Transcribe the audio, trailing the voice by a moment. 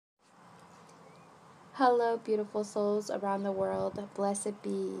Hello, beautiful souls around the world. Blessed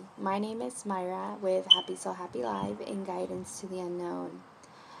be. My name is Myra with Happy Soul Happy Life and Guidance to the Unknown.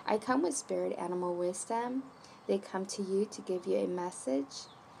 I come with spirit animal wisdom. They come to you to give you a message.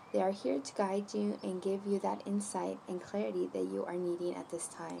 They are here to guide you and give you that insight and clarity that you are needing at this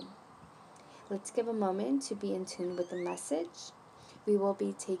time. Let's give a moment to be in tune with the message. We will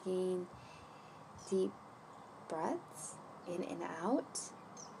be taking deep breaths in and out.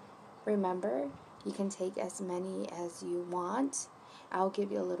 Remember, you can take as many as you want. I'll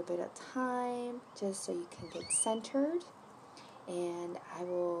give you a little bit of time just so you can get centered, and I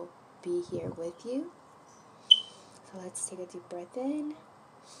will be here with you. So let's take a deep breath in.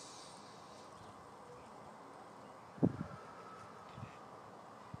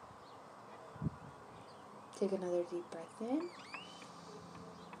 Take another deep breath in.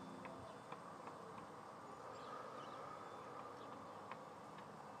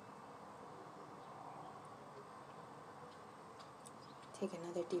 Take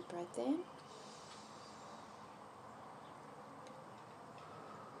another deep breath in.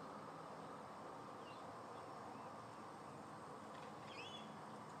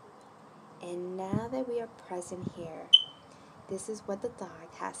 And now that we are present here, this is what the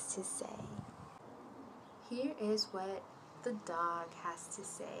dog has to say. Here is what the dog has to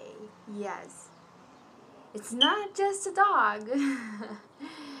say. Yes, it's not just a dog.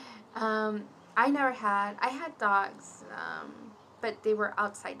 I had dogs, but they were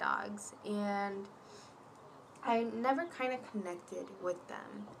outside dogs, and I never kind of connected with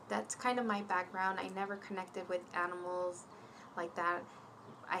them. That's kind of my background. I never connected with animals like that.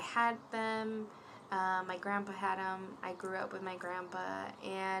 I had them. My grandpa had them. I grew up with my grandpa,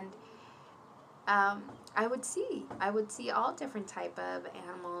 and I would see all different type of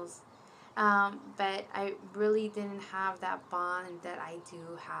animals, but I really didn't have that bond that I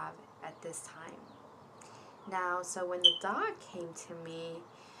do have at this time. Now, so when the dog came to me,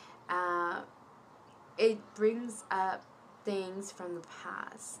 it brings up things from the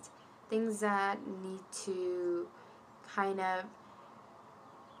past, things that need to kind of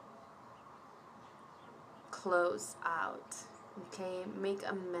close out, okay? Make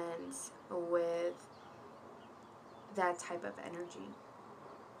amends with that type of energy.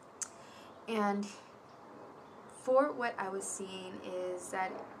 And for what I was seeing is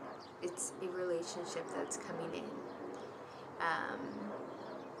that it's a relationship that's coming in.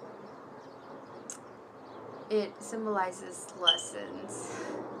 It symbolizes lessons.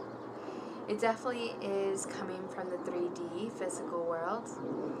 It definitely is coming from the 3D physical world.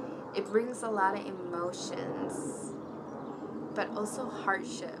 It brings a lot of emotions, but also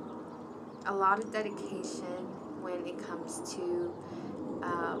hardship. A lot of dedication when it comes to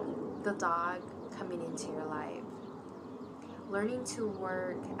the dog coming into your life. Learning to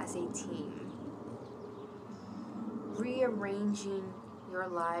work as a team. Rearranging your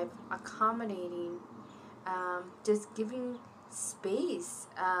life, accommodating, just giving space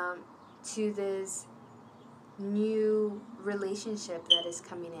to this new relationship that is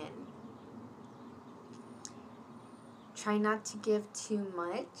coming in. Try not to give too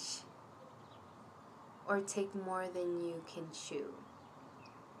much or take more than you can chew.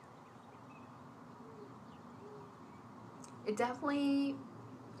 It definitely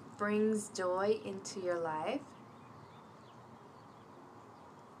brings joy into your life.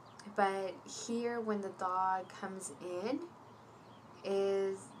 But here, when the dog comes in,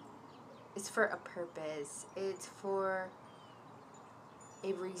 it's for a purpose. It's for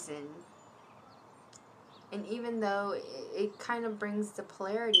a reason. And even though it kind of brings the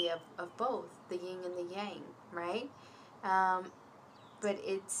polarity of both, the yin and the yang, right? But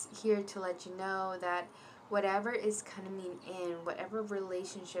it's here to let you know that whatever is coming in, whatever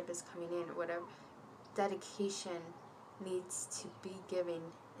relationship is coming in, whatever dedication needs to be given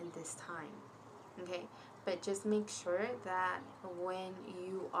in this time, okay? But just make sure that when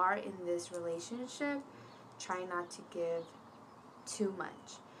you are in this relationship, try not to give too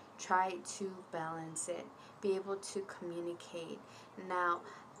much. Try to balance it. Be able to communicate. Now,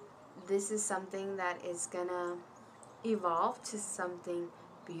 this is something that is gonna evolve to something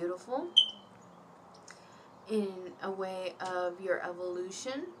beautiful in a way of your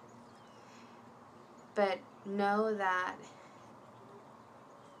evolution. But know that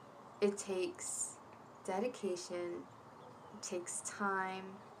it takes dedication, it takes time,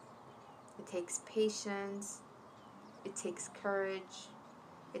 it takes patience, it takes courage,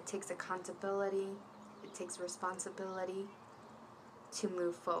 it takes accountability, it takes responsibility to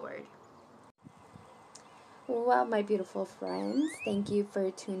move forward. Well, my beautiful friends, thank you for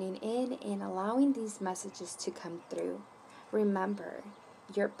tuning in and allowing these messages to come through. Remember,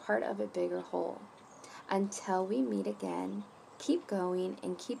 you're part of a bigger whole. Until we meet again, keep going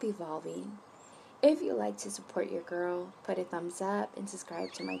and keep evolving. If you like to support your girl, put a thumbs up and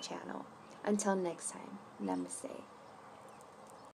subscribe to my channel. Until next time, namaste.